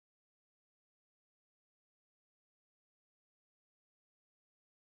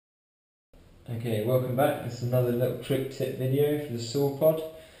Okay, welcome back. This is another little trick tip video for the Sawpod.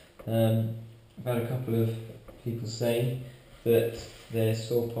 I've had a couple of people say that their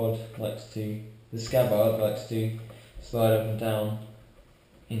Sawpod the scabbard likes to slide up and down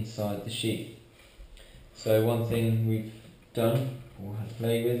inside the sheath. So one thing we've done, or had to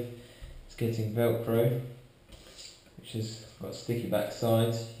play with, is getting Velcro, which has got sticky back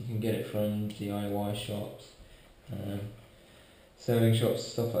sides. You can get it from DIY shops, sewing shops,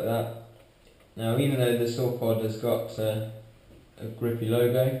 stuff like that. Now, even though the Sawpod has got a grippy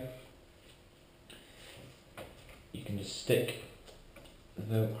logo, you can just stick the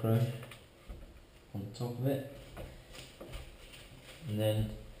Velcro on top of it and then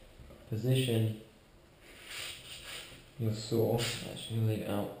position your saw. Actually, leave it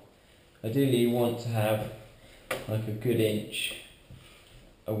out. Ideally, you want to have like a good inch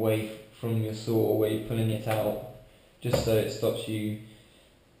away from your saw where you're pulling it out, just so it stops you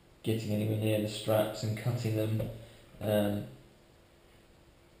getting anywhere near the straps and cutting them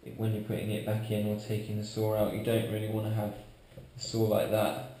when you're putting it back in or taking the saw out. You don't really want to have the saw like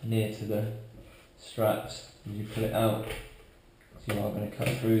that near to the straps as you pull it out, because you are going to cut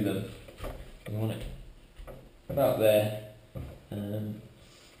through them. You want it about there, and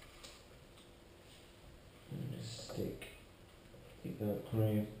just stick the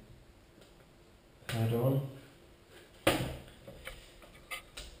Velcro pad on.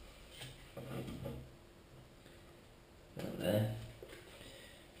 There.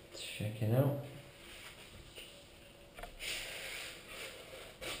 Let's check it out.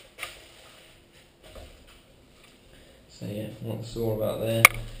 So yeah, want the saw about there.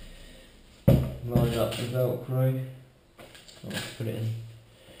 Line up the Velcro. I'll put it in.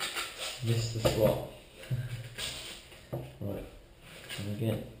 Miss the slot. Right. And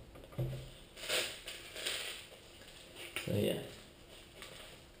again. So yeah.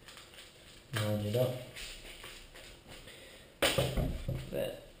 Line it up.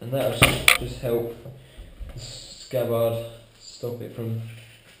 There. And that will just help the scabbard stop it from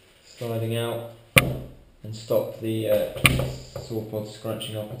sliding out and stop the Sawpod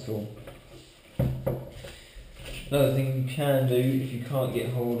scrunching up at all. Another thing you can do if you can't get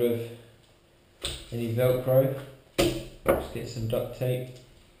hold of any Velcro, just get some duct tape.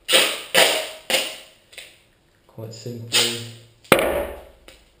 Quite simply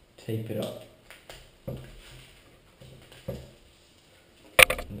tape it up.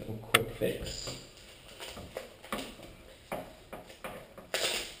 A little quick fix.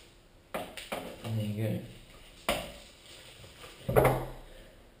 And there you go.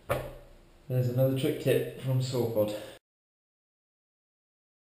 There's another trick tip from Sawpod.